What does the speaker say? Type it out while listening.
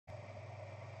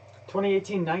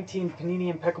2018-19 Panini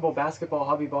Impeccable Basketball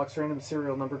Hobby Box Random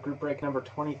Serial Number Group Break number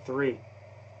 23.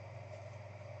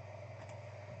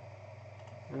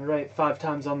 Alright, 5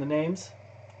 times on the names.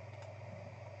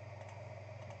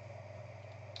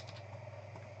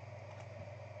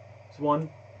 It's 1,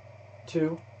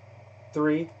 2,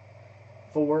 3,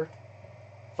 4,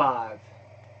 5.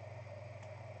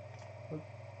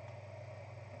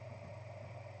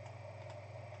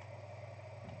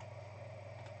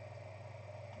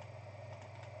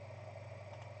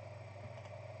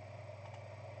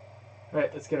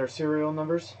 Alright, let's get our serial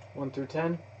numbers, 1 through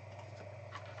 10.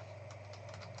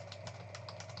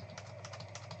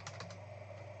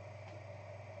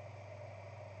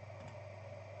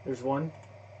 There's 1,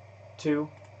 2,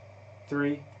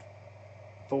 3,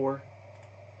 4,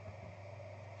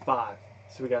 5.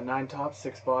 So we got 9 top,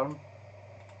 6 bottom.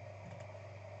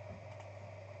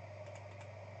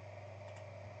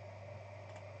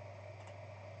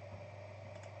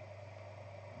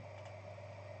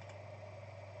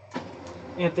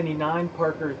 Anthony 9,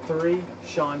 Parker 3,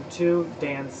 Sean 2,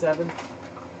 Dan 7,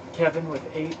 Kevin with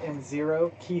 8 and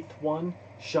 0, Keith 1,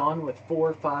 Sean with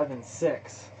 4, 5, and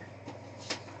 6.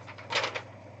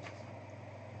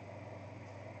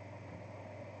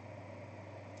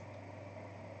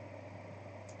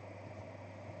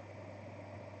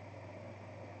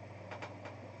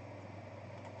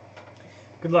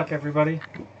 Good luck, everybody.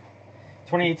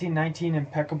 2018-19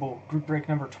 Impeccable Group Break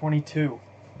number 22.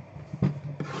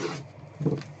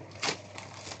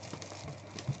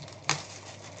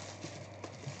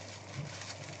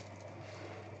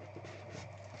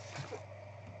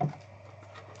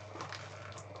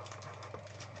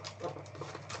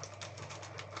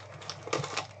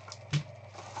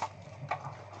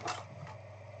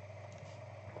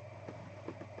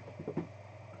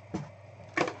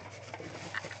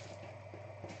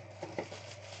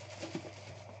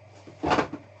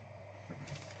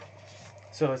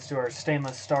 So let's do our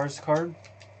Stainless Stars card.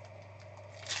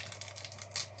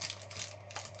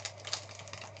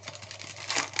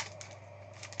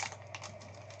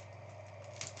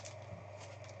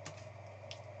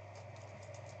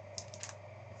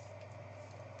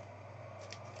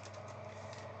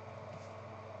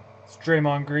 It's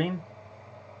Draymond Green.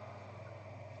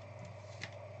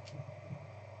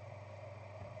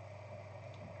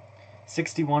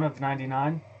 '61 of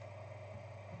 99.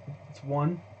 It's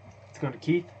 1. It's going to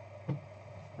Keith.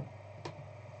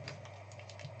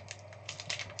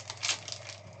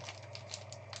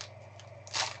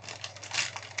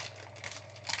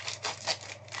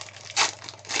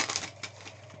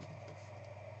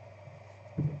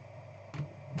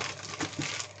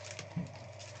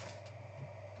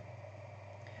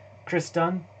 Chris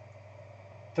Dunn,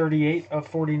 38 of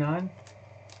 49.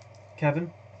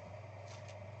 Kevin.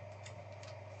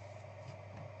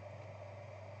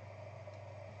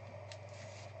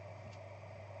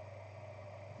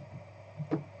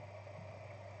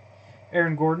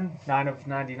 Aaron Gordon, 9 of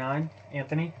 99.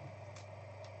 Anthony.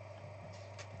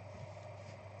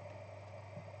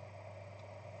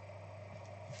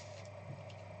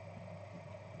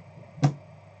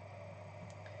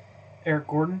 Eric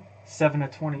Gordon, 7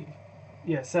 of 20.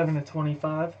 Yeah, 7 of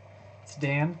 25. It's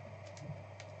Dan.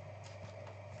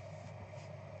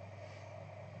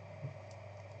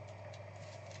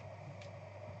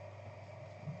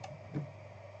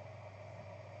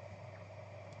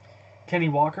 Kenny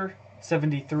Walker,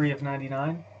 73 of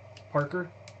 99. Parker.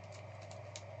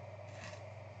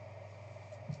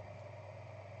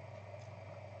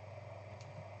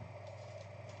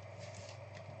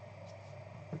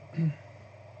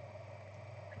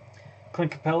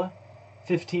 Clint Capella,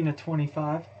 15 of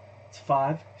 25. It's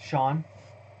 5. Sean.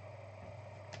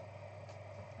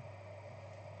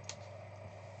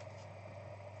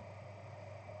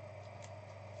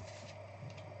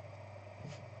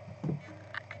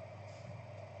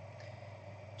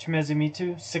 Chimezi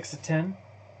Mitu, 6 of 10.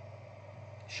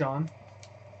 Sean.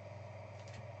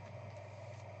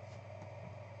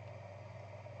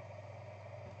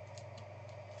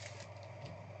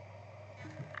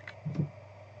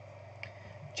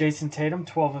 Jason Tatum,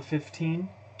 12 of 15.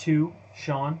 2.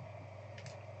 Sean.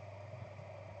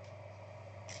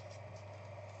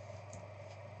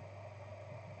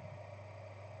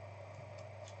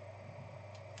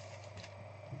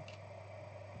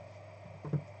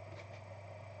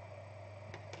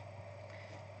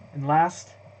 And last,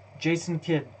 Jason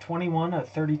Kidd, 21 of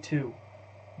 32.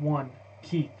 1.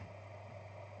 Keith.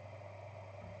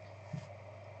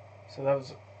 So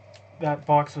that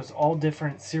box was all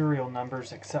different serial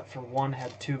numbers except for one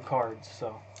had 2 cards,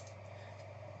 so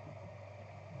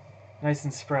nice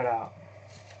and spread out.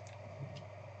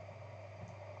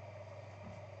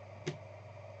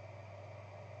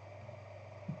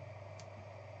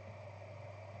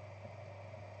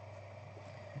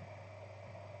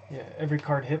 Yeah, every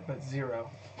card hit but 0.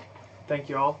 Thank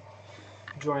you all.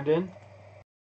 Joined in.